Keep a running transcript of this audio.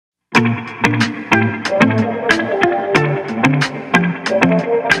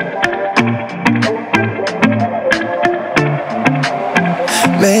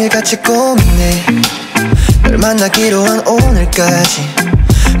매일같이 고민해 널 만나기로 한 오늘까지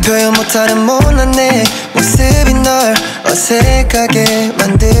표현 못하는 못난 내 모습이 널 어색하게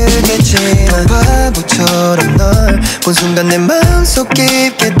만들겠지만 바보처럼 널 본 순간 내 마음속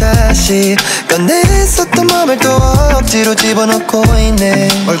깊게 다시 꺼냈었던 맘을 또 억지로 집어넣고 있네.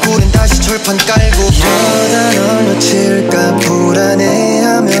 얼굴엔 다시 줄판 깔고 이러다 널 놓칠까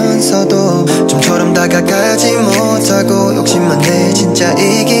불안해하면서도 좀처럼 다가가지 못하고 욕심만 내 진짜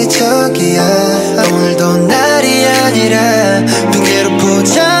이기적이야. 오늘도 날이 아니라 핑계로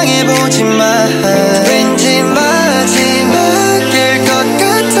포장해보지 마. 왠지 마지막일 것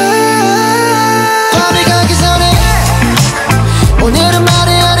같아. 밤이 가기 전에 오늘은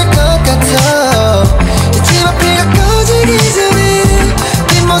말해야 될 것 같아. 이 집 앞이가 꺼지기 전에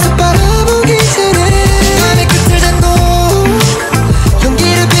뒷모습 바라보기 전에 밤의 끝을 잡고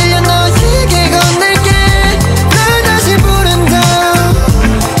용기를 빌려 너에게 건넬게. 날 다시 부른다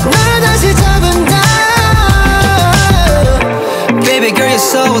날 다시 잡은다. Baby girl you're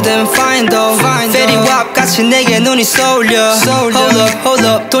so damn fine though. Fetty Wap 같이 내게 눈이 쏠려. Hold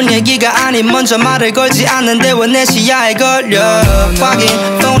up 돈 얘기가 아닌 먼저 말을 걸지 않는데 왜 내 시야에 걸려. 확인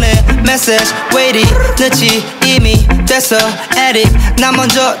폰에 메시지 waiting 늦지 이미 됐어 addict. 나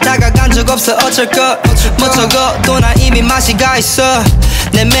먼저 다가간 적 없어 어쩔 것 못 적어도 나 이미 맛이 가 있어.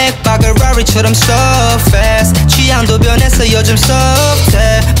 내 맥박을 라리처럼 so fast. 취향도 변했어 요즘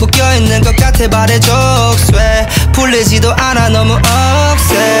soft해. 묶여있는 것 같아 발에 족쇄. 풀리지도 않아 너무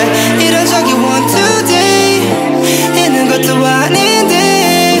upset. 이런 적이 one two day 있는 것도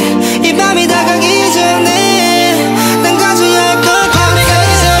아닌데 이 밤이 다가기 전에 난 가져야 할 것 같아.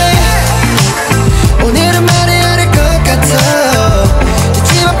 오늘은 말해야 될 것 같아. 이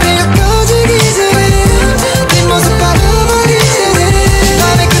집 앞이가 꺼지기 전에 뒷모습 바라보기 전에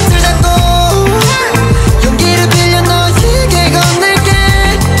밤의 끝을 잡고 용기를 빌려 너에게 건넬게.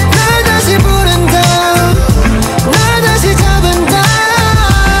 날 다시 부른다 날 다시 잡은다.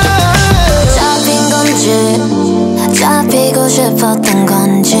 잡힌 건지 잡히고 싶었던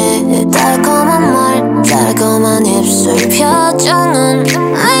건지 달콤한 말 달콤한 입술 표정은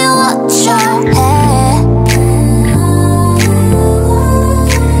미워져 해.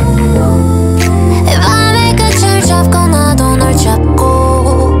 이 밤의 끝을 잡고 나도 널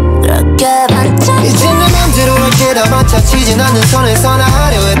잡고 그렇게 반짝. 이제 내 맘대로 할게 다 맞춰지진 않는 선에서 나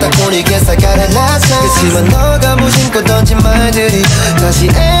하려 했다 보니 개사가를 낳자. 그치만 너가 무심코 던진 말들이 다시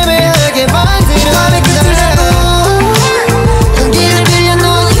애매하게 만들어. 밤의 끝을 잡고 용기를 빌려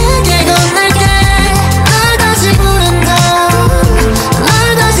너에게 건넬게. 날 다시 부른다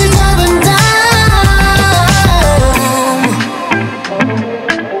날 다시 잡은다.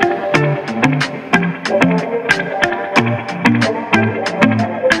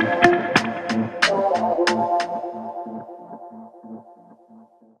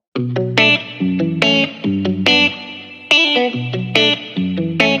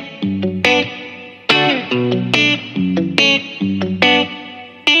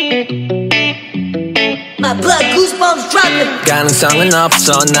 My blood goosebumps dropping. 가능성은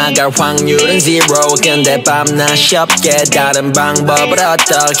없어 나갈 확률은 zero. 근데 밤낮 쉽게 다른 방법을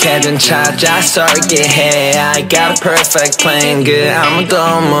어떻게든 찾아 설계해. I got a perfect plan 그 아무도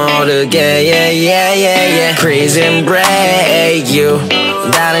모르게 yeah yeah yeah yeah. Prison break you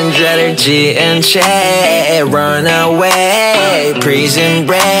다른 죄를 지은 채 run away. Prison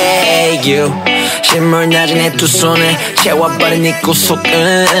break you 신물 낮은 내 두 손에 채워버린 네 구속은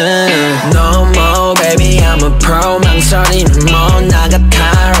No more baby I'm a pro. 망설이면 뭐 나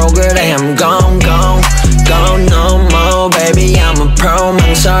같아. 그래 I'm gone gone gone. No more baby I'm a pro.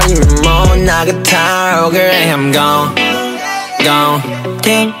 망설이면 뭐 나 같아. 그래 I'm gone gone.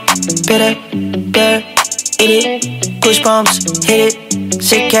 Damn beat it better eat it goosebumps hit it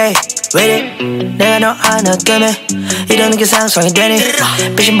Sik-K with it. 내가 너 하나 때문에 이러는 게 상상이 되니.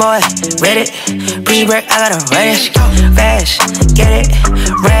 Bitchin' boy read it push break I gotta run it fast get it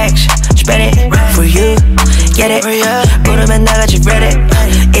racks spend it for you get it 부르면 나같이 read it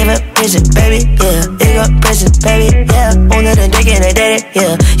even prison baby yeah 이거 prison baby yeah 오늘은 되게 날 데리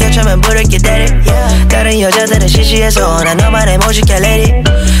yeah 여차면 부를게 daddy yeah 다른 여자들은 시시해서 난 너만의 모질게 lady.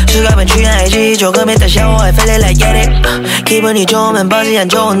 수갑은 취향이지 조금 이따 샤워해 feel it like get it 기분이 좋으면 버지 안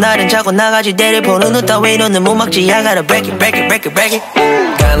좋은 날은 자꾸 나가지 데리 보는 눈 따위로는 못 막지 I gotta break it break it break it break it.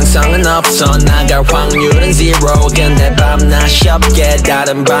 가능성은 없어 나갈 확률은 zero. 근데 밤낮 쉽게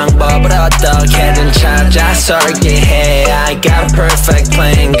다른 방법을 어떻게든 찾아 설계해. I got a perfect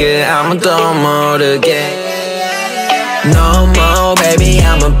plan 그 아무도 모르게. No more baby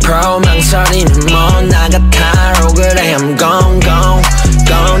I'm a pro.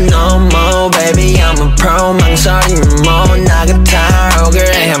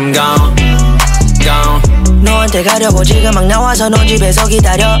 어딜 가려고 지금 막 나와서 넌 집에서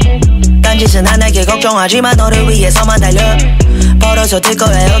기다려 딴짓은 안 하게 걱정하지마 너를 위해서만 달려 벌어서 들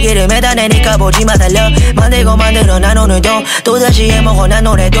거야 여기를 매다내니까 보지마 달려 만들고 만들어 난 오늘도 또다시 해먹어 난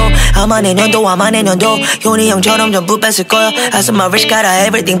노래도 아마 내년도 효니 형처럼 전부 뺐을 거야 I saw my rich got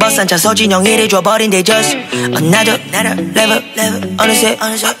everything 버싼 차 서진영 일을 줘버린 they just another level 어느새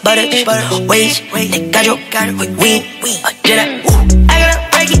버릇 wage 내 가족 win 언제나 I gotta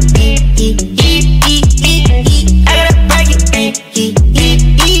break it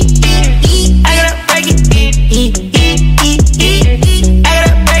I gotta break it I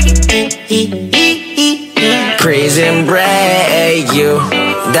gotta break it Prison break you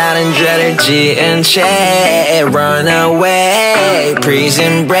다른 죄를 지은 채 Run away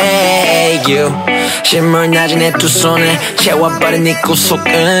Prison break you 실물 낮은 내 두 손에 채워버린 네 구속은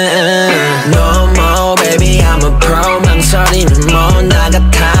No more baby I'm a pro 망설이는 뭐 나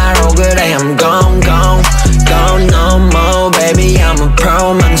같아로 그래 I'm gone No more baby I'm a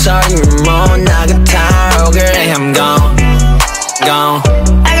pro 망설이는 뭐 나 같아로 그래 I'm gone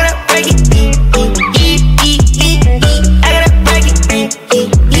I gotta break it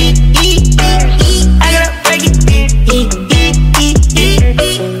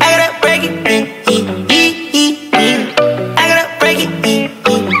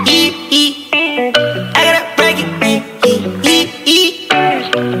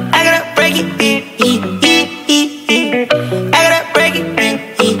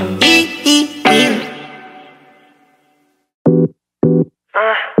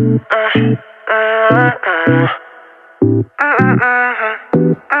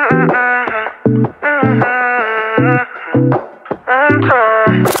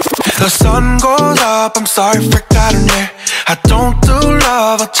The sun goes up, I'm sorry forgotten it I don't do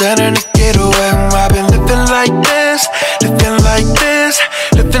love, 어제는 잊기로 해 I've been living like this, living like this,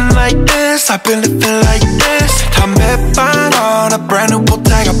 living like this I've been living like this 담배빵 on a brand new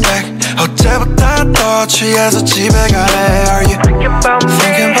Bottega bag 어제보다 더 취해서 집에 가래 Are you thinking about me?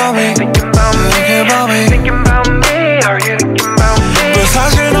 Thinking about me? Thinking about me? Thinking about me? Thinking about me? Are you thinking about me? 왜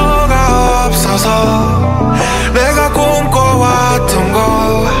사실 너가 없어서 내가 꿈꿔왔던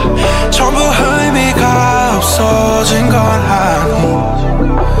거 전부 의미가 없어진 건 아니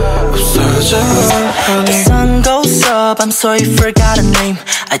없어진 건 아니 The sun goes up, I'm sorry forgot a name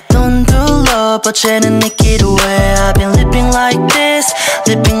I don't do love, 어제는 잊기로 해 I've been living like this,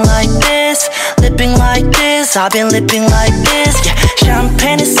 living like this, living like this I've been living like this, yeah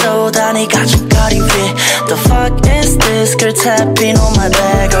샴페인에 쏟아 네가 좀 가린 위 The fuck is this, girl tapping on my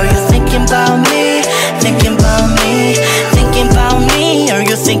back Are you thinking about me, thinking about me, thinking about me Are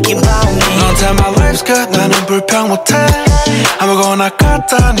you thinking about me 너한테 my life's good, 나는 불평 못해 아무거나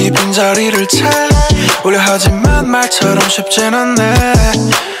갖다 네 빈자리를 채 울려 하지만 말처럼 쉽진 않네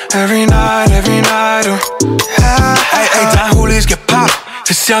Every night, Hey, 다 홀리즈 get pop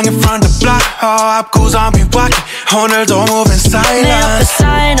This young in front of the block 앞구서 I'm be walking 오늘도 moving silent 내 앞에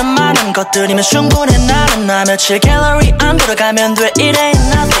쌓이는 많은 것들이면 충분해 나는 며칠 갤러리 안 돌아가면 돼 It ain't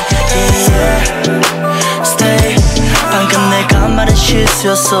nothing yeah. Stay 방금 내가 말한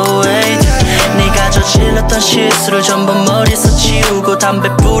실수였어 wait 네가 저질렀던 실수를 전부 머리에서 지우고 담배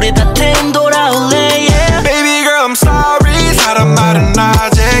뿌리 다 태움 돌아올래 yeah. Baby girl I'm sorry 사람 말은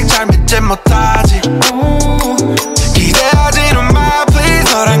아직 잘 믿지 못하지 기대하지는 마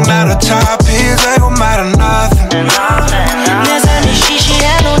please 너랑 난 어차피 되고 말은 nothing 내 삶이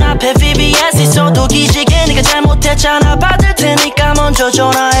시시해 눈앞에 VVS 있어도 기지개 네가 잘못했잖아 받을 테니까 먼저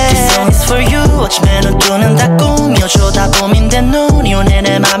전화해 This song is for you 어쩌면 눈 뜨는 다 꿈이어줘 고민된 눈이 오네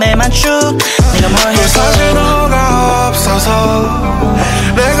내 맘에만 쭉 내가 뭘 해도 사실 너가 없어서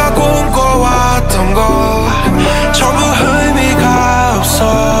내가 꿈꿔왔던 거 전부 의미가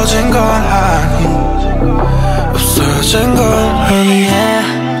없어진 건 아니 없어진 건 아니 yeah.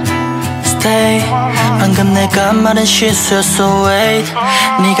 Stay 방금 내가 말한 실수였어 wait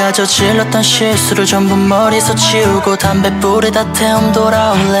네가 저질렀던 실수를 전부 머리에서 지우고 담배 뿌리 다 태움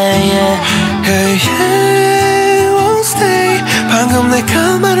돌아올래 yeah. Hey, won't stay 방금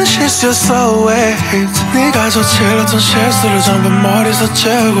내가 말한 실수였어 wait 네가 저질렀던 실수를 전부 머리에서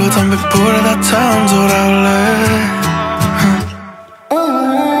지우고 담배 뿌리 다 태움 돌아올래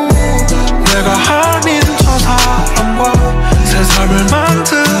내가 아닌 저 사람과 새 삶을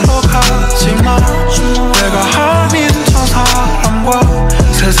만들어 가지마 내가 아닌 저 사람과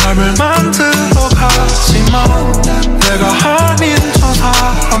새 삶을 만들어 가지마 내가 아닌 저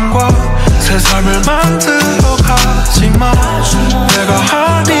사람과 새 삶을 만들어 가지마 내가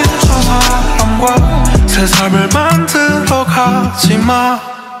아닌 저 사람과 새 삶을 만들어 가지마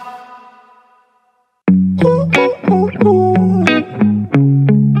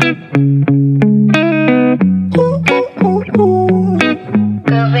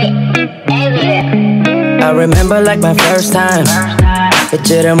I remember like my first time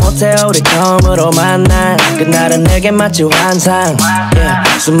잊지를 못해 우리 처음으로 만난 그날은 내게 마치 환상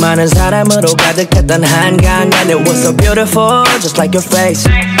수많은 사람으로 가득했던 한강 And it was so beautiful just like your face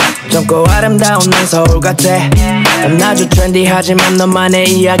젊고 아름다운 난 서울 같아 난 아주 트렌디하지만 너만의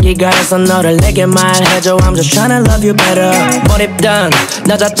이야기가 있어 너를 내게 말해줘 I'm just tryna love you better 몰입된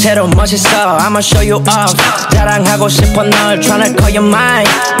너 자체로 멋있어 I'ma show you off 자랑하고 싶어 널 tryna call you mine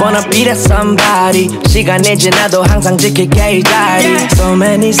Wanna be that somebody 시간이 지나도 항상 지킬게 이 자리 So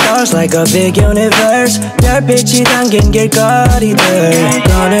many stars like a big universe 별빛이 담긴 길거리들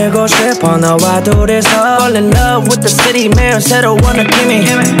꺼내고 싶어 너와 둘이서 Fall in love with the city 매일 새로운 느낌이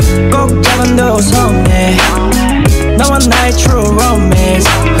꼭 잡은 두 손에 너와 나의 true romance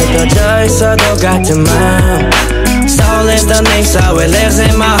흩어져 있어도 같은 마음 Soul is the name so it lives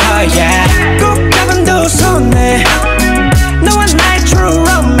in my heart yeah 꼭 잡은 두 손에 너와 나의 true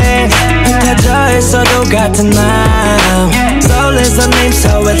romance 흩어져 있어도 같은 마음 Soul is the name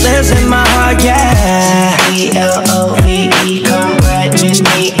so it lives in my heart yeah C-T-L-O-V-E come right with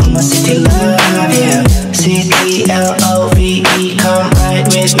me I'm a city love yeah C-T-L-O-V-E come right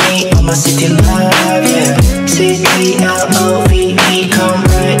with me I'm a city love yeah C-T-L-O-V-E come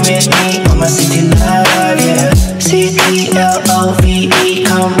right with me I'm a city love yeah C-T-L-O-V-E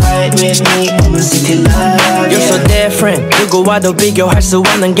come right with me I'm a city love yeah You're so different 누구와도 비교할 수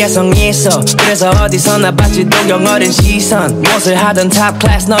없는 개성이 있어 그래서 어디서나 받지 동경 어린 시선 무엇을 하든 top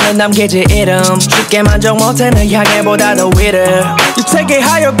class 너는 남기지 이름 쉽게 만족 못해 널 향해 보다 더 위를 You take it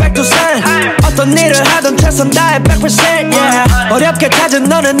higher back to sun 어떤 일을 하든 최선 다해 100% yeah 어렵게 찾은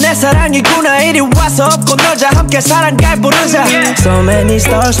너는 내 사랑이구나 이리 와서 업고 놀자 함께 사랑갈 부르자 So many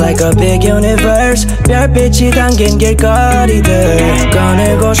stars like a big universe 별빛이 담긴 길거리들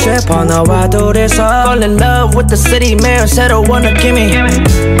꺼내고 싶어 너와 둘이서 Fall in love with the city 매일 새로운 느낌이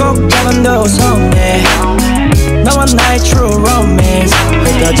꼭 잡은 두 손에 너와 나의 true romance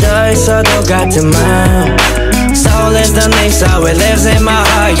흩어져 있어도 같은 마음 Soul is the name so it lives in my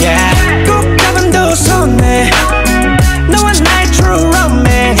heart yeah 꼭 잡은 두 손에 너와 나의 true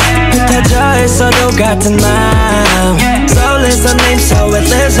romance 흩어져 있어도 같은 마음 Soul is the name so it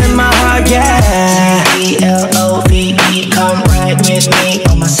lives in my heart yeah C-T-L-O-V-E come right with me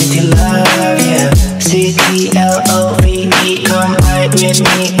I'm a city love yeah C-T-L-O-V-E come right with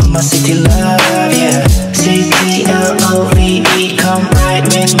me I'm a city love yeah C-T-L-O-V-E come right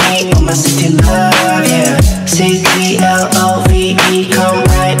with me I'm a city love yeah C-T-L-O-V-E come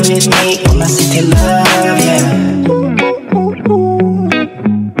right with me I'm a city love yeah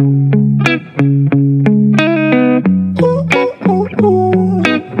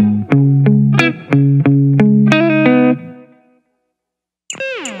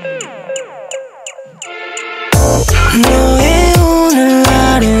너의 오늘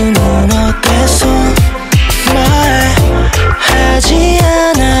하루는 어땠어 말하지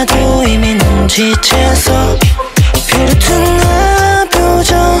않아도 이미 눈치챘어 뾰루퉁한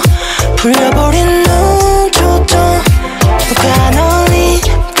표정 풀려버린 눈 초점 누가 널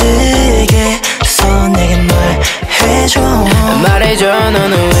이끌겠어 내게 말해줘 말해줘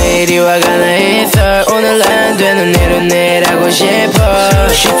너는 왜 이리 화가 나 있어 오늘 안 되는 일은 내일 하고 싶어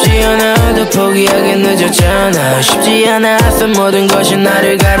쉽지 않아도 포기하기 늦었잖아 쉽지 않았어 모든 것이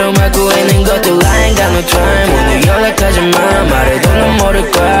나를 가로막고 있는 것도 I ain't got no time 오늘 연락하지 마 말해도 넌 모를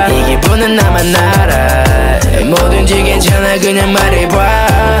거야 이 기분은 나만 알아 뭐든지 괜찮아 그냥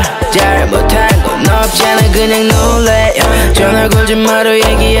말해봐 잘못한 건 없잖아 그냥 놀래 전화 걸지 마로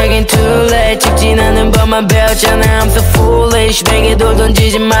얘기하긴 too late 직진 않은 법만 배웠잖아 I'm so foolish 내게 돌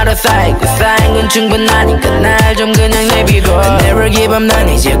던지지 마라 쌓인 건 충분하니까 날 좀 그냥 내비고 Never give up 난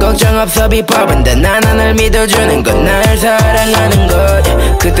이제 걱정 없어 be perfect 난 하늘 믿어주는 건 날 사랑하는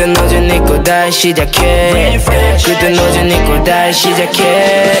것 그땐 어제 잊고 다시 시작해 그땐 어제 잊고 다시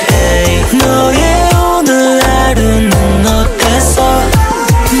시작해 너의 오늘 하루는 어땠어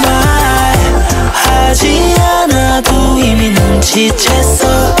말하지 않아도 이미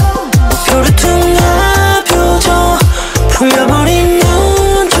눈치챘어 뾰루퉁한 표정 풀려버린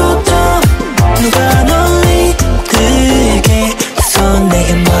눈 초점 누가 널 이끌겠어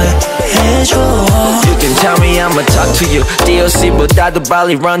내게 말해줘 You can tell me I'ma talk to you DOC보다도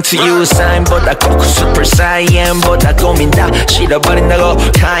빨리 run to you 사인보다 꼭 super saiyan보다 고민 다 실어버린다고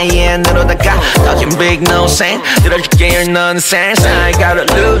카이엔으로다가 talking big no sense 들어줄게 your nonsense I gotta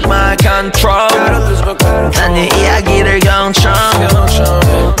lose my control 난 네 이야기를 경청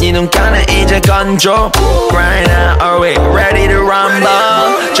네 눈가는 이제 건조 Right now are we ready to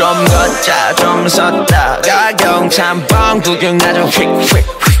rumble 좀 걷자 좀 섰다가 경찬봉 구경하자 휙휙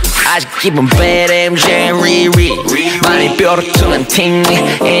아직 기분 bad MJ 리리 많이 뾰루퉁한 팀이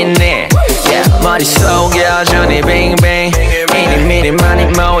있네 머릿속 여전히 빙빙 미니 많이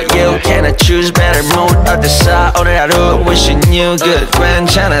모여 You cannot choose better mood 어땠어 오늘 하루 Wishing you good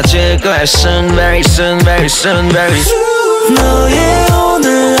괜찮아질 거야 Soon very soon very soon very soon 너의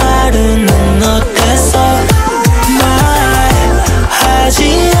오늘 하루는 어땠어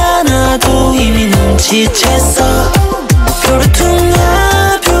말하지 않아도 이미 눈치챘어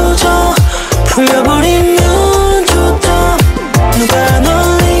뾰루퉁한 표정 풀려버린 눈두덩 누가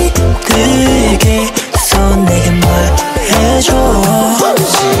널 이끌게 해서 내게 말해줘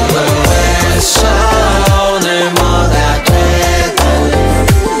수고했어 오늘 뭐가 되든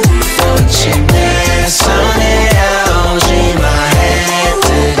눈치 냈어 내려오지 마 해뜰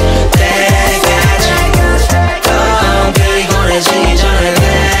때까지 넌 피곤해지기 전에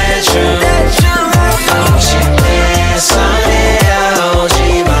내줘 눈치 냈어 내려오지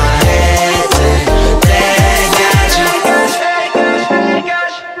마 해뜰 때까지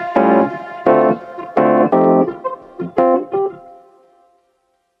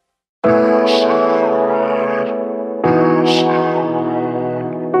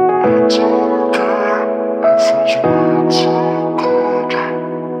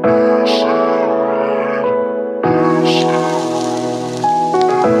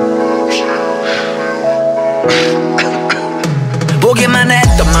보기만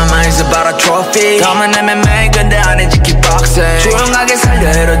했던 my mind's about a trophy 다만 MMA 근데 아니지 킥박싱 조용하게 살려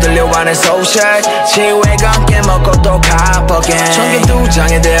해로 들려 안에 소셜 지휘가 함께 먹고 또 갚아 again 전기 두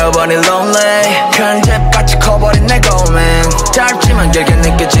장이 되어버린 lonely 큰 집같이 커버린 내 고민 짧지만 길게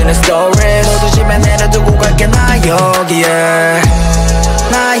느껴지는 stories 모두 집에 내려두고 갈게 나 여기에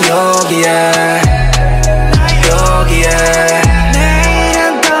나 여기에 나 여기에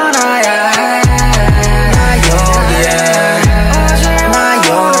내일은 떠나야 해 나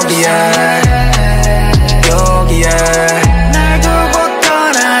여기에 여기에 날 두고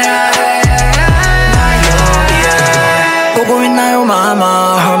떠나야 해 나 여기에 보고 있나요 마마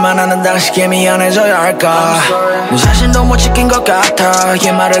얼마나 난 당신께 미안해져야 할까 내 자신도 못 지킨 것 같아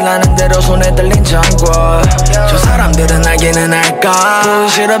얘 말을 하는 대로 손에 들린 장과 저 사람들은 알기는 할까 보기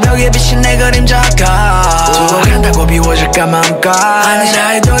싫어 벽에 비친 내 그림자가 두고 간다고 비워질까 마음껏 아니라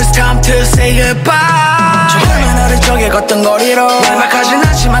해도 it's time to say goodbye 조금은 어린 적에 걷던 거리로 완벽하진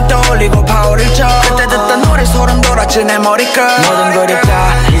않지만 떠올리고 파오를 쳐 그때 듣던 노래 소름 돋았지 내 머리끝 뭐든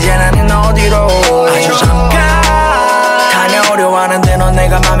그립다 이제 나는 어디로 아주 잠깐 다녀오려 하는데 넌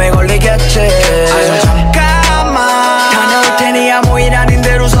내가 맘에 걸리겠지 아주 잠깐만 다녀올 테니 아무 일 아닌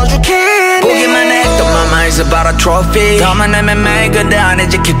대로 서줄게 보기만 했던 my mind's about a trophy 다만 MMA 근데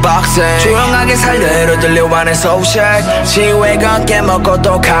아니지 킥박싱 조용하게 살려 해로 들려 안에 소셜 지휘가 함께 먹고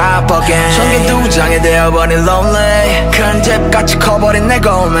또 갚아 again 전기 두 장이 되어버린 lonely 큰 집같이 커버린 내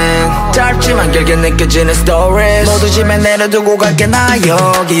고민 짧지만 길게 느껴지는 stories 모두 집에 내려두고 갈게 나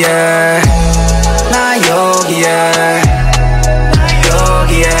여기에 나 여기에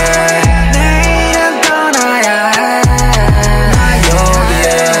여기에 내일은 떠나야 해 나 여기에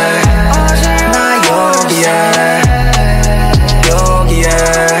나 여기에 여기에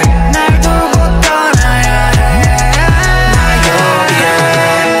날 두고 떠나야 해 나 여기에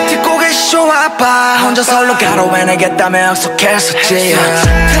듣고 계시죠 아빠 혼자 설로 가로해내겠다며 약속했었지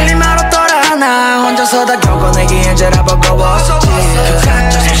틀린 말 없더라 나 혼자서 다 겪어내기엔 제라 버거웠었지 그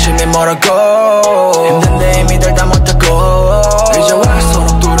각자 소심히 멀었고 힘든데 힘이 들다 못하고 이제 와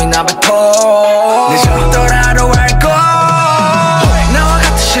서로 둘이 나 뱉어 늦었더라도 알고 나와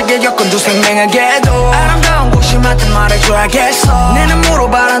같은 시기에 겪은 두 생명에게도 아름다운 곳이 맞든 말해줘야겠어 내 눈으로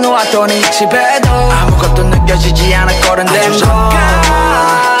바라놓았더니 집에도 아무것도 느껴지지 않았거든 아주 잠깐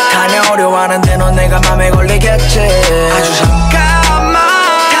다녀오려 하는데 넌 내가 맘에 걸리겠지 아주 잠깐만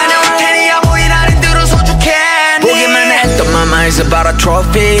다녀올 테니 아무 일 아닌 대로 서줄게 보기만 했던 my mind's about a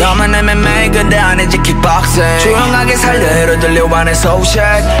trophy 다만 MMA 근데 아니지 킥박싱 조용하게 살려 해로 들려 안에 소셜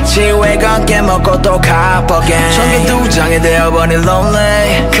지휘가 함께 먹고 또 갚아 again 전기 두 장이 되어버린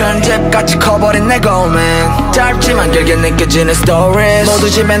lonely 큰 집같이 커버린 내 고민 짧지만 길게 느껴지는 stories 모두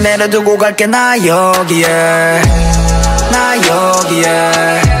집에 내려두고 갈게 나 여기에 나 여기에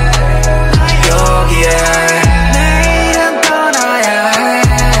여기에 내일은 떠나야 해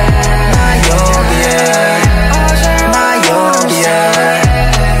나 여기에 나 여기에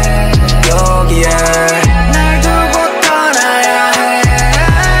여기에 날 두고 떠나야 해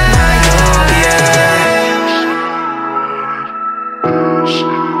나 여기에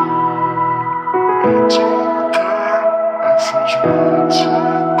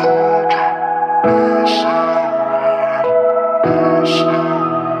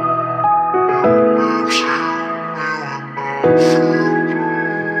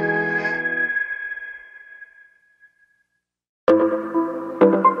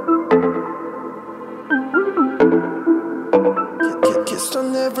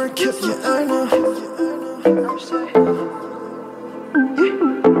never keep you I know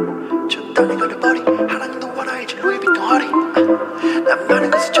적당히 걸려버리 하나님도 원하이지 루이비똥 허리 난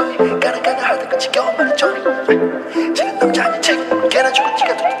많은 것을 정리 가능가능 하던 그 지겨운 말을 정리 지는 남자 아닌 책 걔나 주고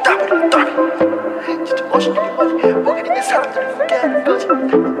지가 또 따버리고 떨리 진짜 멋있는 게 뭐지 보긴 있는 사람들을 포기하는 거지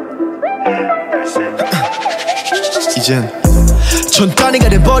이젠 전 단위가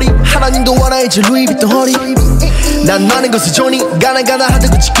돼버리 하나님도 원하이지 루이비똥 허리 난 많은 것을 정리 가능가능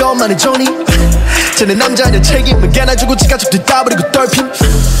하던 그 지겨운 말을 정리 쟤네 남자 아니야 책임을 걔나 주고 지가 또 따버리고 떨핌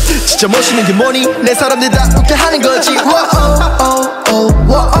진짜 멋있는 게 뭐니 내 사람들 다 웃게 하는 거지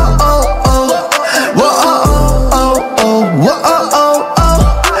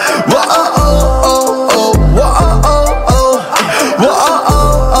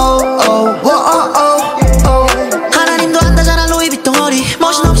하나님도 한다잖아 루이비똥 허리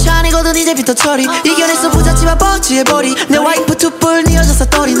멋은 없이 아니거든 이제부터 처리 이겨냈어 부잣집안 뻗지해버리 내 와이프 투뿔 니어져서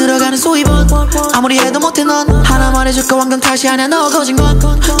떨이 늘어가는 소입원 아무리 해도 못해 넌 하나 말해줄까 왕관 탓이 아냐 너 거진 건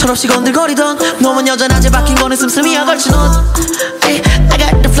철없이 건들거리던 놈은 여전하지 박힌 거는 씀씀이야 걸친 옷 I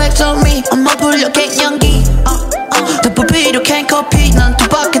got the flex on me 엄마 불려 갱년기 더 불필요한 커피 난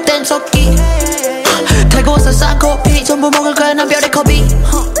두바퀴 뗀 속기 달고서 싼 커피 전부 먹을 거야 난 별의 컵이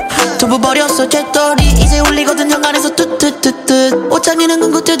전부 버렸어 잿더리 이제 울리거든 현관에서 뚜뚜뚜뚜 옷장에는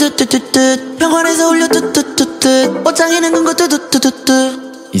군고 뚜뚜뚜뚜 병원에서 울려 뚜뚜뚜뚜 옷장에는 군고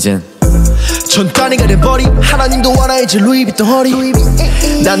뚜뚜뚜뚜 이젠 전 단위가 돼버리 하나님도 원하이지 루이비똥 허리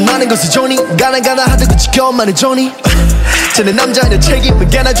난 많은 것을 정리 가능가능 하던 그 지겨운 말을 정리 쟤네 남자 아니야 책임을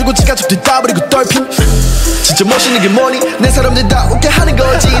걔나 주고 지가 또 따버리고 떨핌 진짜 멋있는 게 뭐니 내 사람들 다 웃게 하는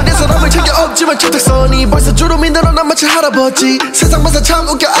거지 내 사람을 챙겨 없지만 초탁선이 벌써 주름이 늘어난 마치 할아버지 세상 봐서 참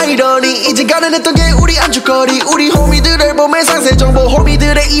웃겨 아이러니 이제 가난했던 게 우리 안주거리 우리 호미들 앨범의 상세 정보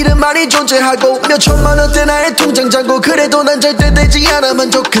호미들의 이름만이 존재하고 몇 천만 원대 나의 통장 잔고 그래도 난 절대 되지 않아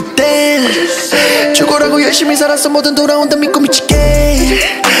만족 그땐 죽어라고 열심히 살았어 뭐든 돌아온다 믿고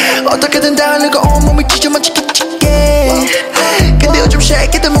미치게 어떻게든 다 하려고 온몸을 찢어만 치게 근데 요즘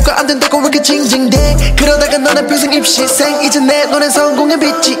쉐이키들 뭐가 안 된다고 왜 이렇게 징징대 그러다가 너는 평생 입시생 이제 내 눈엔 성공의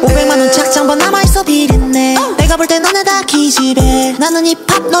빛이 500만원 착장번 남아있어 비린내 내가 볼 때 너네 다 기집애 나는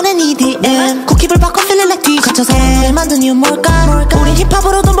힙합 너넨 EDM 쿠키불 바꿔 필리 like 뒤 갇혀서 만든 이유 뭘까 우린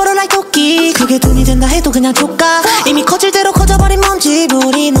힙합으로 돈 벌어 like 토끼 그게 돈이 된다 해도 그냥 조까 이미 커질 대로 커져버린 먼지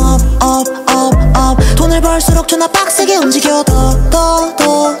우린 up 돈을 벌수록 존나 빡세게 움직여 더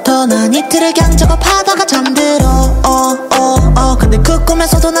난 이틀을 그냥 작업하다가 잠들어 근데 그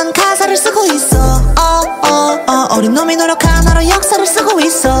꿈에서도 난 가사를 쓰고 있어 어린 놈이 노력 하나로 역사를 쓰고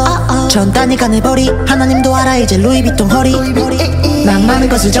있어 전 단위가 내버리 하나님도 알아 이제 루이비똥 허리 난 많은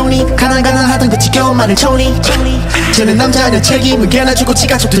것을 정리 가능하던 그 지겨운 말을 정리 쟤는 남자 아니야 책임을 걔나 주고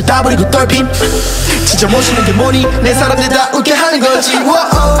지가 좀 따버리고 떨핌 진짜 멋있는 게 뭐니 내 사람들 다 웃게 하는 거지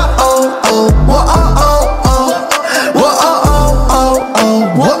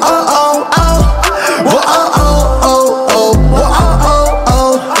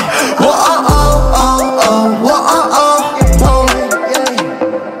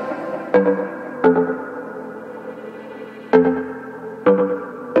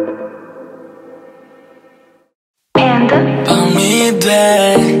밤이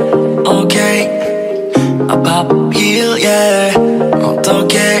돼 okay I pop a pill yeah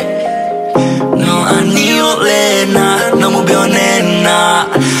어떡해 너 아니올래 나 너무 변해 나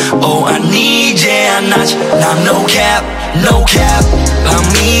Oh I need yeah 안아지 난 no cap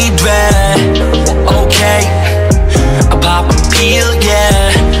밤이 돼 okay I pop a pill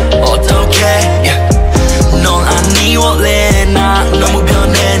yeah 어떡해 yeah. 넌 아니올래 나 너무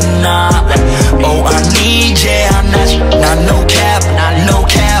변해 나 Oh I need yeah 안아지 난 no cap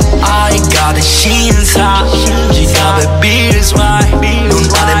I got a 신사 지갑에 bills right 눈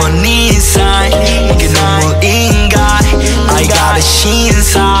아래 money inside 이게 눈물인가 I got a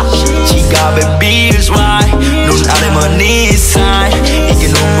신사 지갑에 bills right 눈 아래 money inside 이게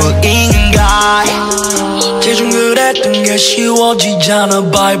눈물인가 대충 그랬던 게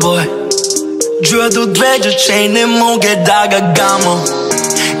쉬워지잖아 bye boy 줘도 되죠 체인 내 목에다가 감어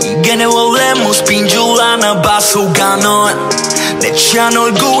이게 내 원래 모습인 줄 아나 봐 속아 넌 내 취한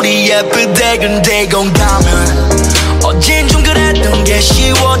얼굴이 예쁘대 근데 건가면 어젠 좀 그랬던 게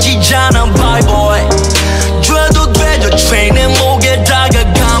쉬워지잖아 bye boy 줘도 되죠 체인 내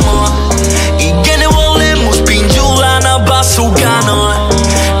목에다가 감어 이게 내 원래 모습인 줄 아나 봐 속아 넌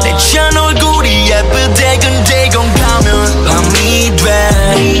내 취한 얼굴이 예쁘대 근데 건가면 밤이 돼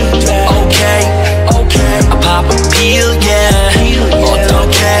okay I pop a pill yeah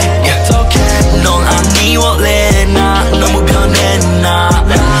어떡해 넌 아니올래 나 너무 변해 나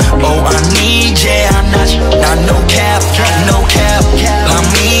Oh I need yeah 안아지 난 no cap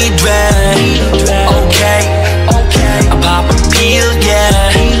밤이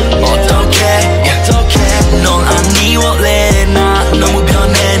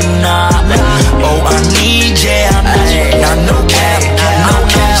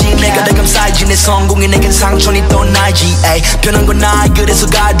상촌이 또 날지 에이. 변한 건 나 그래서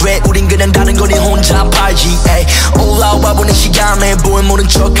가돼 우린 그냥 가는 거니 혼자 팔지 에이. 올라와 보는 시간에 보인 모른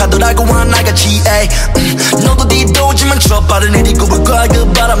척 하더라고 하나같이 에이. 너도 뒤도지만 저 빠른 내리고 볼 거야 그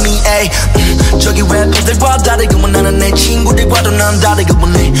바람이 에이. 저기 래퍼들과 다르구만 나는 내 친구들과도 난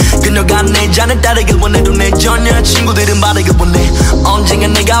다르구만 해. 그녀가 내 잔을 따르구만 해도 내 전혀 친구들은 말하구만 해. 언젠가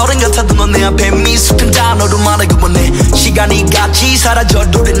내가 어른 같아도 넌 내 앞에 미숙한 단어로 말하구만 해. 시간이 같이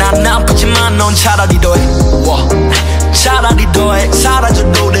사라져도 돼 난 아프지만 넌 차라리 더해 차라리 더해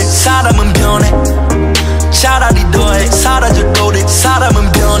사라져도 돼 사람은 변해 차라리 더해 사라져도 돼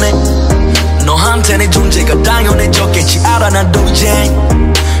사람은 변해 너한테 내 존재가 당연해졌겠지 알아 나도 이제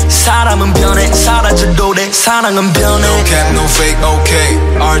사람은 변해 사라져도 돼 사랑은 변해 No cap no fake okay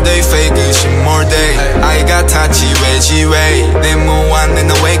All day fake it's more day 아이가 다 지웨 내 몸 안에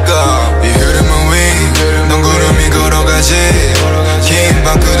너 wake up 이 흐름은 위넌 구름이 걸어가지 긴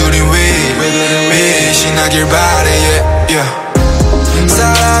밤 그들이 위 신나길 바래 yeah, yeah.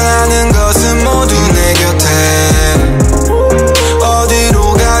 사랑하는 것은 모두 내 곁에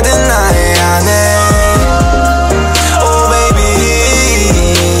어디로 가든 나의 안에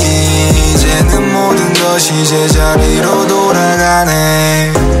다시 제자리로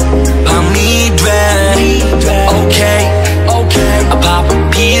돌아가네 밤이 돼 Okay I pop a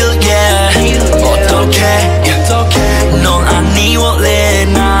pill yeah 어떡해 넌 아니 원래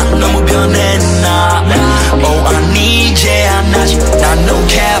나 너무 변해 나 Oh I need 이제 안 하지 난 no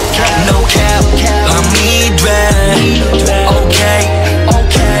cap 밤이 돼 Okay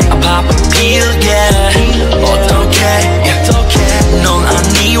I pop a pill yeah 어떡해 넌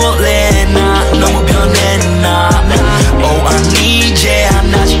아니 원래 나 너무 변해 나 Oh I need 이제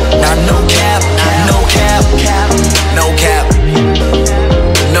안 하지 난 no cap no cap no cap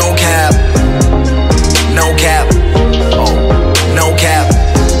no cap no cap oh no cap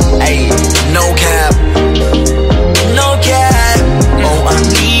ay no cap no cap Oh I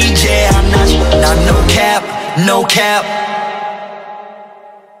need 이제 안 하지 난 no cap no cap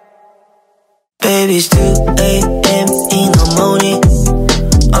Baby it's 2 a.m. in the morning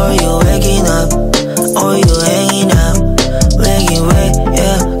Are you waking up? Are you hanging out? 왜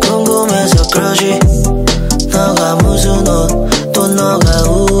yeah 궁금해서 그러지 너가 무슨 옷 또 너가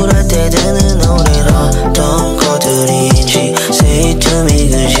우울할 때 듣는 노래로 어떤 것들인지 Say it to me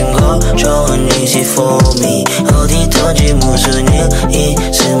근심 걱정은 easy for me 어디든지 무슨 일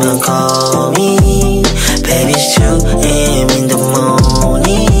있으면 call me Baby it's 2 a.m. in the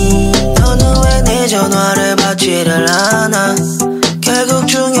morning 너는 왜 내 전화를 받지를 않아 결국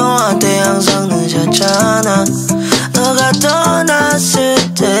중요한 때 항상 늦었잖아 너가 떠났을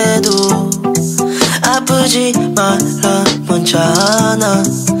때도 아프지 말라 문자 하나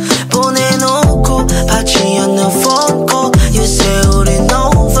보내놓고 받지 않는 phone call You say 우린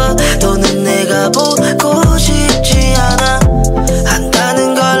over 너는 내가 보고 싶지 않아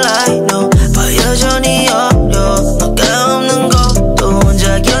한다는 걸 I know but 여전히 어려 너가 없는 것도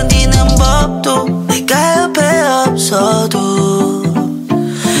혼자 견디는 법도 내가 옆에 없어도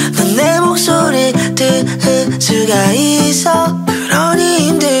넌 내 목소리 들을 수가 있어 그러니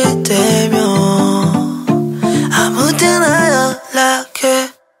힘들 때면 아무 때나 연락해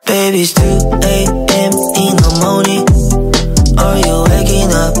Baby it's 2 a.m. in the morning Are you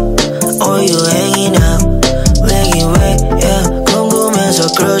waking up? Are you hanging out? 왜 yeah 궁금해서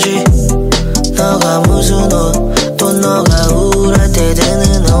그러지 너가 무슨 옷 또 너가 우울할 때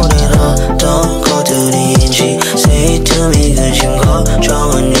듣는 노래로 어떤 것들인지 Say it to me 근심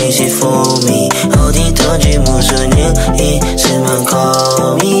걱정은 easy for me 어디든지 무슨 일 있으면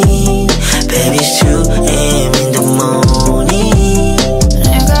call me Baby it's 2 a.m. in the morning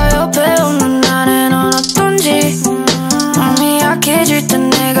내가 옆에 없는 날에 넌 어떤지 마음이 약해질 땐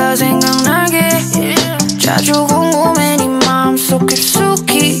내가 생각나게 자주 궁금해 네 마음속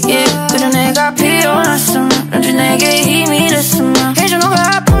깊숙이 yeah. 그래 내가 피어났으면 왠지 내게 힘이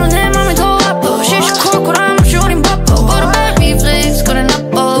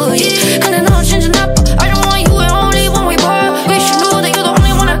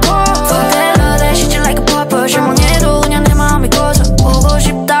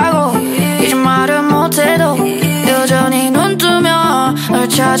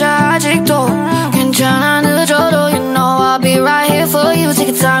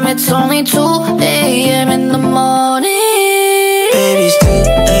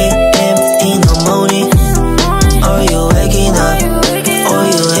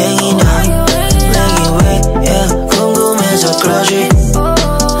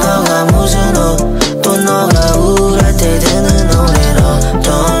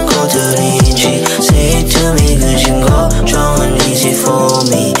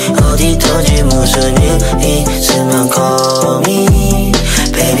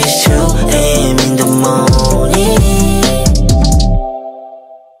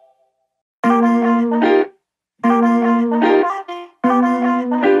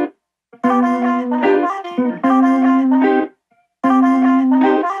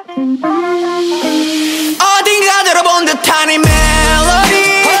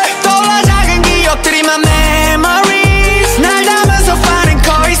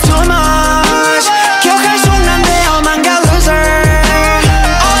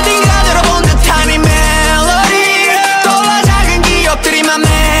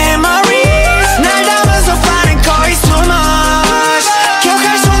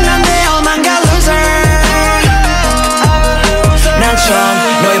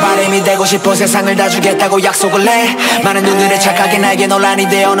싶어 세상을 다 주겠다고 약속을 해. 많은 눈들에 착하게 나에게 논란이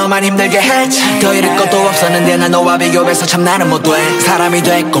되어 너만 힘들게 했지. 더 잃을 것도 없었는데 난 너와 비교해서 참 나는 못 돼. 사람이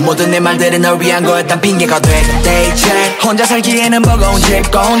됐고 모든 내 말들은 널 위한 거였단 핑계가 됐대. 이제 혼자 살기에는 버거운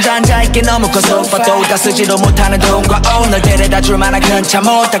집과 혼자 앉아있기 너무 커서 또 다 쓰지도 못하는 돈과 널 데려다 줄 만한 큰 차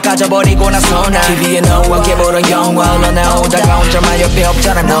못 다 가져버리고 나서 난 TV에 너와 함께 보던 영화 흘러나오다가 혼자만 옆에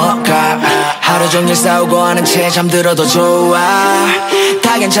없잖아 너가. 하루 종일 싸우고 하는 채 잠들어도 좋아.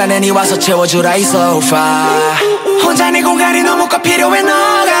 다 괜찮으니 와서 채워주라 이 소파. 혼자 네 공간이 너무 꼭 필요해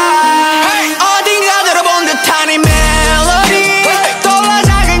너가. 어딘가 들어본 듯한 이 멜로디 떠올라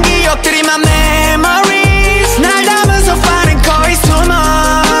작은 기억들이 my memories. 날 담은 소파는 거의 too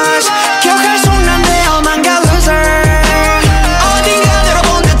much. 기억할 수 없는데 엄한가 loser. 어딘가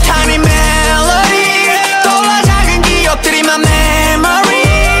들어본 듯한 이 멜로디 떠올라 작은 기억들이 my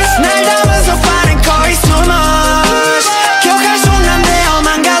memories. 날 담은 소파는 거의 too much. 기억할 수 없는데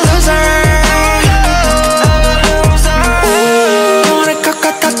엄한가 loser. 오늘 것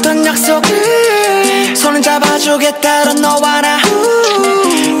같았던 약속을 손을 잡아주겠다던 너와 나.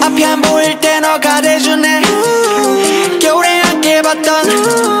 앞이 안 보일 때 너가 돼주네. 겨울에 함께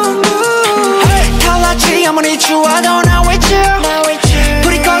봤던 달랐지 아무리 추워도 나 with you.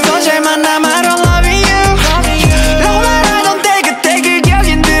 불이 꺼서 제만 남아 I don't love you. 너무 말하던 때 그때 그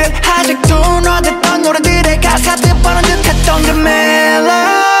기억인 듯. 아직도 너 듣던 노래들의 가사들 뻔한 듯 했던 그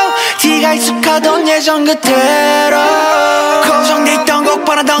멜로디가 익숙하던 예전 그대로. 걱정됐던 곡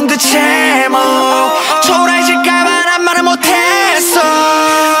뻔하던 그 제목 초라해질까봐 난 말을 못했어.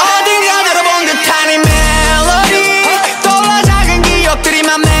 어딘가 들어본 듯한 이 멜로디 떠올라 작은 기억들이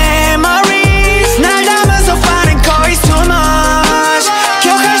my memories. 날 담은 소파는 거의 too much.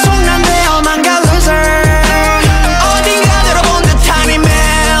 기억할 수 없는데 엄한가 loser. 어딘가 들어본 듯한 이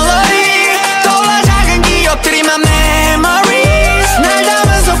멜로디 떠올라 작은 기억들이 my memories. 날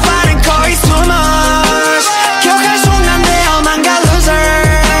담은 소파는 거의 too much. 기억할 수 없는데 엄한가 loser.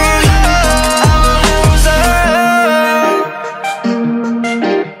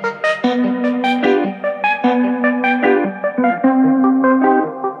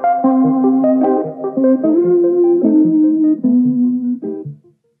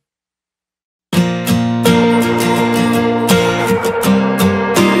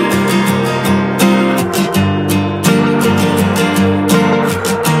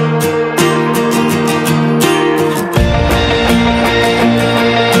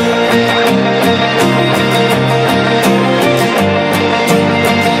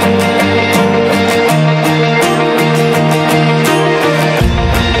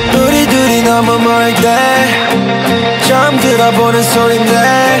 우리 둘이 너무 멀 때 처음 들어보는 소린데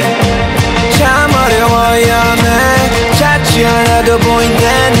참 어려워요. 내 찾지 않아도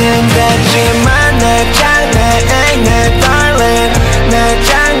보인다는 데지만 내 장래 ain't 내 darling. 내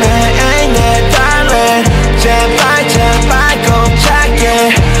장래 ain't 내 darling. 제발 제발 꼭 찾게.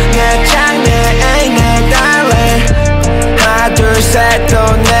 내 장래 ain't 내 darling. 하나 둘 셋 또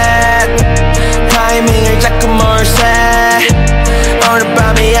넷 타이밍을 자꾸 몰세. 오늘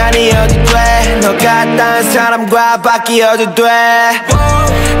밤이 아니어도 돼. 너 같다는 사람과 바뀌어도 돼.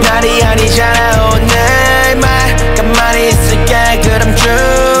 날이 아니잖아 오늘만. 가만히 있을게 그럼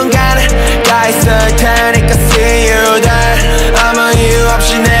중간에 가 있을 테니까 see you there. 아무 이유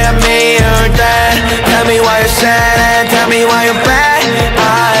없이 내가 미울 때 tell me why you're sad and tell me why you're bad. I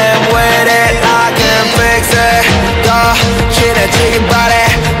am with it I can fix it. 더 친해지길 바래.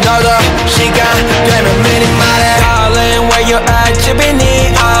 너도 시간 되면 미리 말해. Darling where you at 집이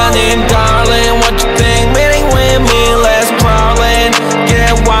네 아님 darling. What you think meeting with me let's crawling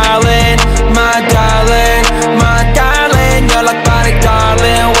get wildin' my darling my darling. 연락받을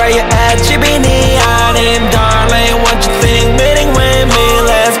darling where you at 집이 네 아님 darling. What you think meeting with me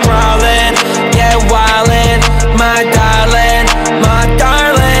let's crawling get wildin' my darling my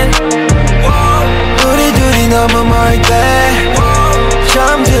darling. 우리 둘이 너무 멀 때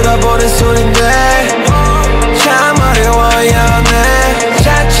처음 들어보는 소린데 참 어려워요. 내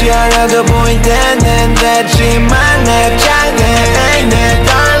찾지 않아도 보인다는 데지만 내 장래 ain't 내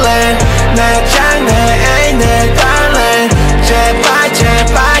darling. 내 장래 ain't 내 darling. 제발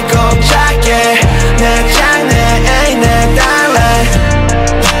제발 꼭 찾게. 내 장래 ain't 내 darling.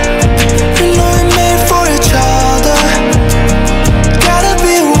 We know we're made for each other. Gotta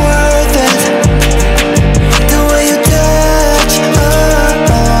be worth it. The way you touch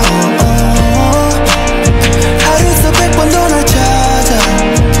하루에서 100번도 널 찾아.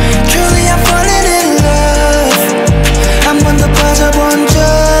 Truly I'm falling in love. 한 번 더 빠져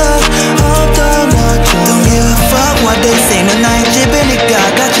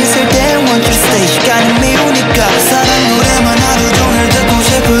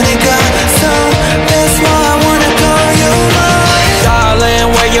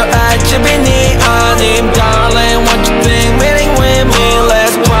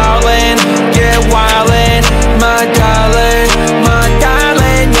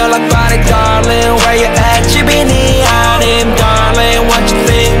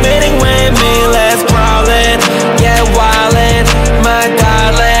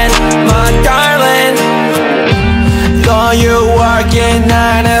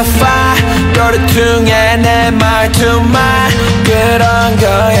버릇 중에 내 말투만 그런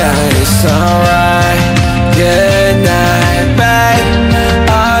거야. It's alright. Good night, babe.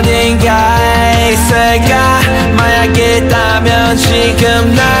 어딘가에 있을까? 만약 있다면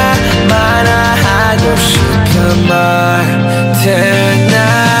지금 나만 하고 싶은 말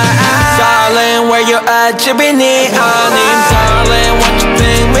tonight. Darling, where you at? 집이니 아님 darling, what you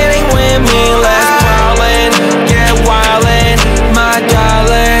think? Meeting with me, let's ballin', get wildin', my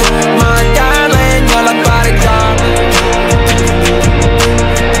darling, you're like body darling.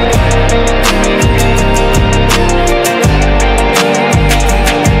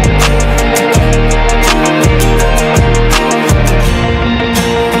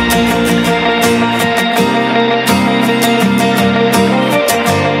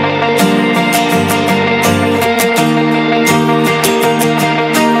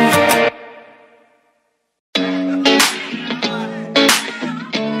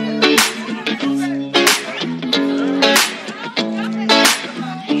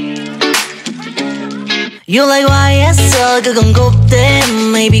 You like YSL 그건 곱대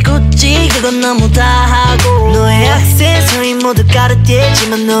Maybe Gucci 그건 너무 다하고 너의 액세서리 모두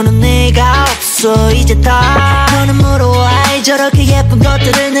까르띠에지만 너는 내가 없어 이제 다 너는 물어와 저렇게 예쁜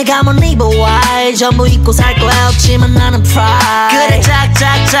것들을 내가 못 입어와 전부 입고 살 거야 없지만 나는 pride 그래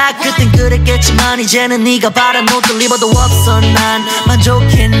짝짝짝 그땐 그랬겠지만 이제는 네가 바란 옷들 입어도 없어 난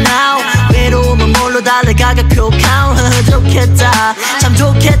만족해 now 외로움은 뭘로 달래가가 표 count 좋겠다 참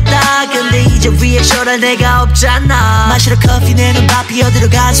좋겠다 근데 이제 리액션할 내가 없잖아 마시러 커피 내는 바삐 어디로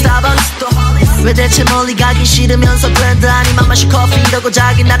가지 스타벅스도 왜 대체 멀리 가기 싫으면서 브랜드 아니면 마실 커피 이러고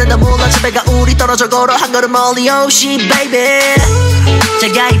자기 나는 다 몰라 집에가 우리 떨어져 걸어 한 걸음 멀리 oh shit baby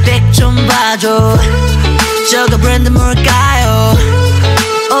자기야 이 백 좀 봐줘 저거 브랜드 뭘까요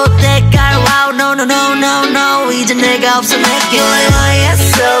옷 색깔 wow no no no no no 이제 내가 없어 내게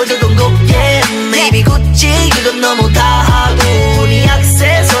YSL 그건 곱게 Maybe Gucci 그건 너무 다하고 네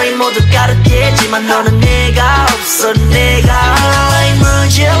액세서리 모두 까르띠에지만 너는 내가 없어 내가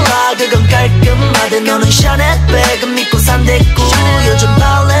Murgilla 그건 깔끔하대 너는 샤넬 백은 믿고 산댔고 요즘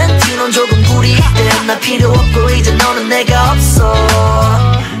발렌티노는 조금 구리대 나 필요 없고 이제 너는 내가 없어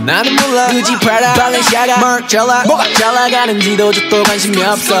나는 몰라 굳이 프라다 발렌시아가 머클라 뭐가 잘 나가는지도 저도 관심이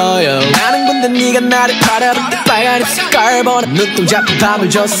없어요 나는 근데 네가 나를 바라볼 때 빨간 입술깔 보는 눈동자에 밤을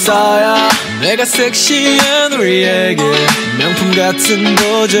줬어요 내가 섹시한 우리에게 명품 같은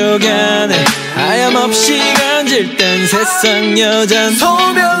보조 안에 하염없이 간질 땐 세상 여잔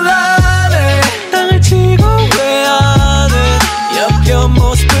소별 아래 땅을 치고 왜 안 해 역겨운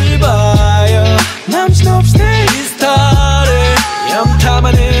모습을 봐요 남친없이 내 인스타를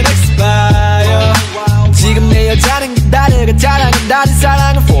영탐하는 엑스파이어 지금 내 여자는 기다려가 자랑은 다른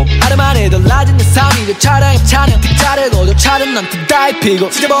사랑은 폼 하루만 해도 낮은 내 삶이 저 차량에 차는 특자를 너도 차는 난 다 입히고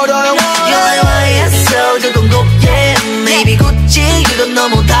잊어버려요 YSL 그건 곱게 Maybe Gucci 그건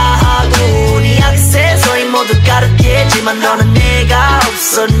너무 다하고 네 액세서리 모두 까르띠에지만 너는 내가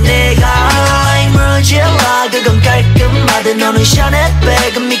없어 내가 Murgilla 그건 깔끔하대 너는 샤넬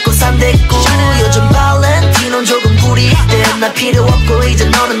백은 믿고 산댔고 요즘 발렌티노는 조금 구리대 나 필요 없고 이제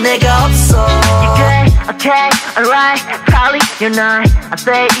너는 내가 없어 Okay, alright, probably you're not I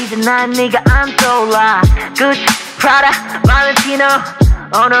say 이제 난 네가 안 떠올라 Gucci, Prada, Valentino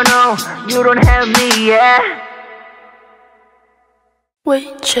Oh no no, you don't have me, yeah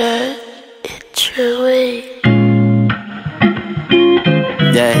웨이체드, it's your way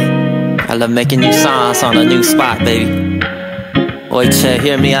Yeah, I love making new songs on a new spot, baby 웨이체드,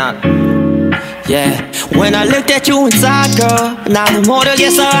 hear me out Yeah, when I looked at you inside, girl 나도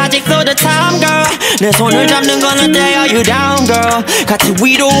모르겠어 아직도 the time, girl 내 손을 잡는 건 어때, are you down, girl 같이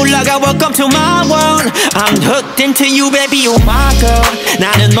위로 올라가, welcome to my world I'm hooked into you, baby, you're my girl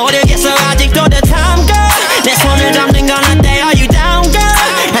나는 모르겠어 아직도 the time, girl 내 손을 잡는 건 어때, are you down, girl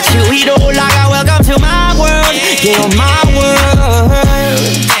같이 위로 올라가, welcome to my world Yeah, you're my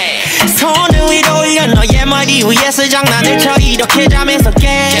world 손을 위로 올려 너의 머리 위에서 장난을 쳐 이렇게 잠에서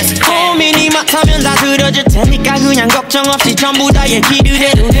깨 고민이 많다면 다 들어줄 테니까 그냥 걱정 없이 전부 다 얘기를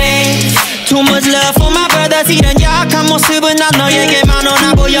해도 돼 Too much love for my brothers 이런 약한 모습은 난 너에게만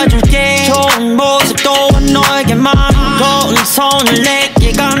원하 보여줄게 좋은 모습도 너에게만 고운 손을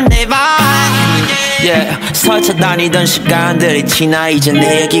내게 건네봐 Yeah, 스쳐 다니던 시간들이 지나 이제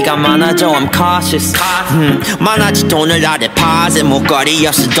내 얘기가 많아져 I'm cautious 많아지 돈을 아래 파세 목걸이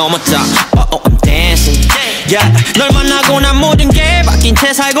없이도 못자 I'm dancing Yeah, 널 만나고 난 모든 게 바뀐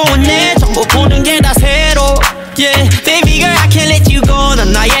채 살고 있네 전부 보는 게 다 새로 Yeah, baby girl I can't let you go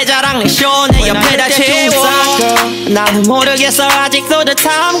넌 나의 자랑 내 쇼 내 옆에 다 채워 난 나는 모르겠어 아직도 the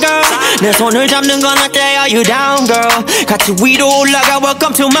time girl 내 손을 잡는 건 어때 are you down girl 같이 위로 올라가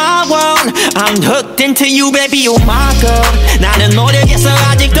welcome to my world I'm hooked into you baby oh my girl 나는 모르겠어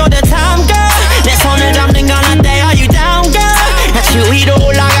아직도 the time girl 내 손을 잡는 건 어때 are you down girl 같이 위로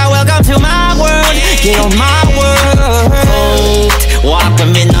올라가 welcome to my world yeah oh my world walk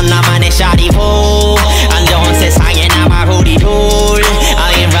with me 넌 나만의 샤리호 안 좋은 세상에 남아 우리 둘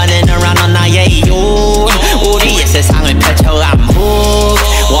I ain't running around 넌 나의 이유 우리의 세상을 펼쳐 I'm hooked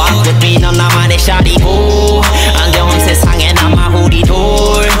walk with me 넌 나만의 샤리호 안 좋은 세상에 남아 우리 둘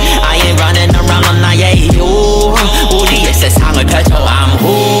I ain't running around 넌 나의 이유 우리의 세상을 펼쳐 I'm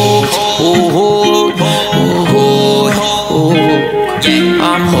hooked I'm hooked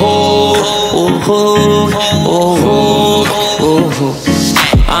I'm hooked I'm hooked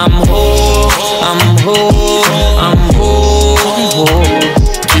I'm hooked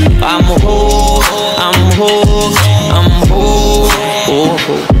I'm hooked I'm hooked I'm hooked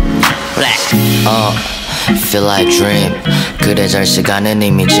Feel like dream 그래 잘 시간은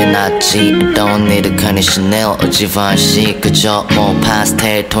이미 지났지 Don't need a kind of Chanel or Givenchy 그저 뭐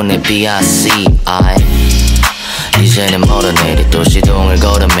파스텔 톤의 BRC 이제는 모든 일이 또 시동을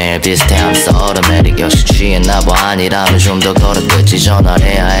걸어 매일 비슷해 I'm so automatic 역시 취했나봐 아니라면 좀 더 걸었겠지 전화를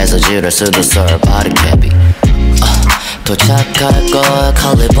해야 해서 지를 수도 썰 body cabby 도착할 거야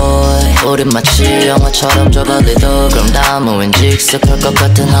컬리보이 우린 마치 영화처럼 저걸리도 그럼 다음은 왠지 익숙할 것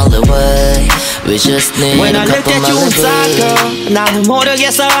같은 Hollywood We just need When a I looked couple at you Malibu inside girl 나는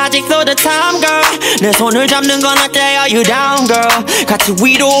모르겠어 아직도 the time girl 내 손을 잡는 건 어때 are you down girl 같이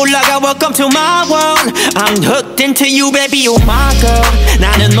위로 올라가 welcome to my world I'm hooked into you baby oh my girl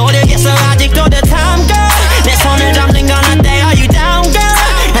나는 모르겠어 아직도 the time girl 내 손을 잡는 건 어때 are you down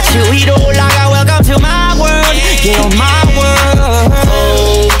girl 같이 위로 올라가 welcome to my world yeah oh my world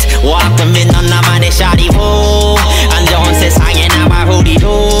walk with me 넌 나만의 샤리호 안 좋은 세상에 남아 우리 둘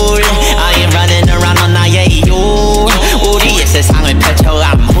I ain't running around 넌 나의 이유 우리의 세상을 펼쳐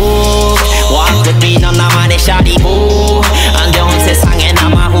I'm hooked walk with me 넌 나만의 샤리호 안 좋은 세상에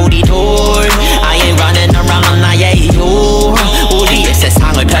남아 우리 둘 I ain't running around 넌 나의 이유 우리의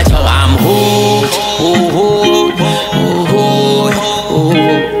세상을 펼쳐 I'm hooked I'm hooked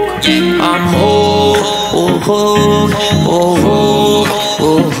I'm hooked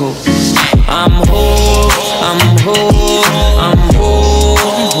I'm hooked I'm hooked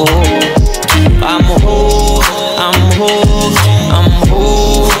I'm hooked I'm hooked I'm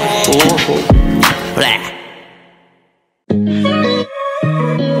hooked Black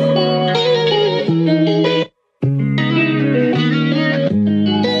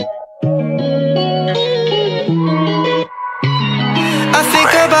I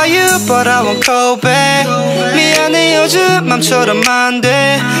think about you but I won't go back 미안해 요즘 맘처럼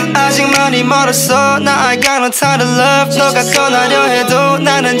안돼 아직 많이 멀었어 나 I got no time to love 너가 떠나려 해도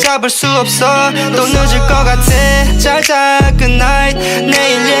나는 잡을 수 없어 또 늦을 것 같아 잘자 good night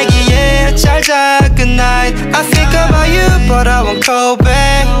내일 얘기해 잘자 good night I think about you but I won't go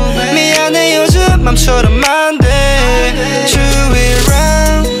back 미안해 요즘 맘처럼 안돼 주위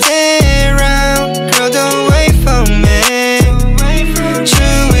round and round girl don't wait for me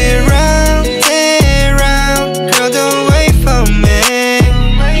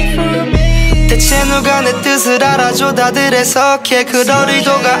누가 내 뜻을 알아줘 다들 해석해 그럴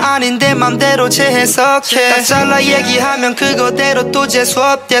의도가 아닌데 맘대로 재해석해 딱 잘라 얘기하면 그거대로 또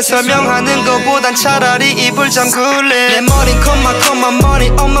재수없대 설명하는 거보단 차라리 입을 잠글래 내 머린 컴마 머리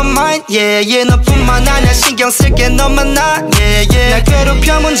on my mind yeah yeah 너뿐만 아냐 신경 쓸게 너만 나 yeah yeah 날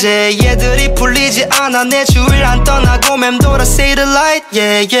괴롭혀 문제 얘들이 풀리지 않아 내 주위를 안 떠나고 맴돌아 say the light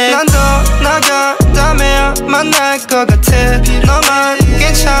yeah yeah 난 더 나가다면 만날 것 같아 너만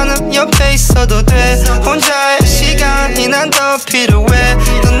괜찮음 옆에 있어도 돼 혼자의 시간이 난 더 필요해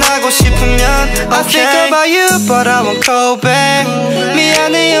떠나고 싶으면 okay. I think about you but I won't go back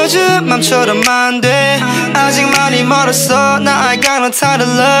미안해 요즘 맘처럼 안돼 아직 많이 멀었어 나 I got no time to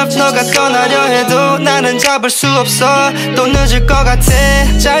love 너가 떠나려 해도 나는 잡을 수 없어 또 늦을 것 같아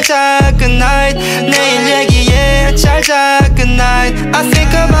잘자 good night 내일 얘기해 잘자 good night I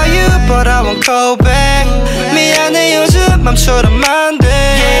think about you but I won't go back 미안해 요즘 맘처럼 안돼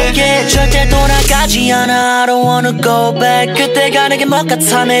yeah, yeah, 절대 돌아가지 않아 I don't wanna go back 그때가 내게 먹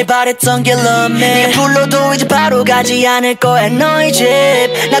같아 매일 바랬던 게 love me 네가 불러도 이제 바로 가지 않을 거야 너희 집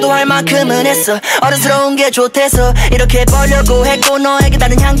나도 할 만큼은 했어 어른스러운 게 좋대서 이렇게 벌려고 했고 너에게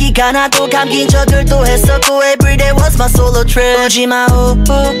다른 향기가 나도 감긴 저들도 했었고 Everyday was my solo trip 오지마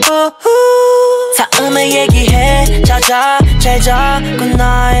다음에 얘기해 자자 잘자 good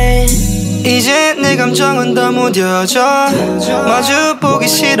night 이제 내 감정은 더 무뎌져 마주보기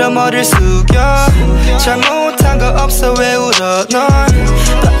싫어 머리를 숙여 잘못 잘못한 거 없어 왜 울어 넌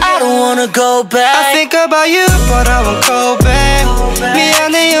But I don't wanna go back I think about you but I won't go back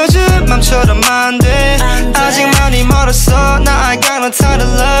미안해 요즘 맘처럼 안돼 아직 많이 멀었어 나 I got no time to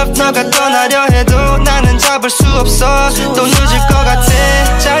love 너가 떠나려 해도 나는 잡을 수 없어 또 늦을 것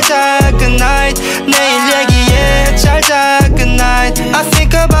같아 잘자 good night 내일 얘기해 잘자 good night I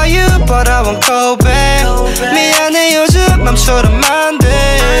think about you but I won't go back 미안해 요즘 맘처럼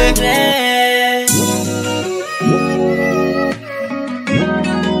안돼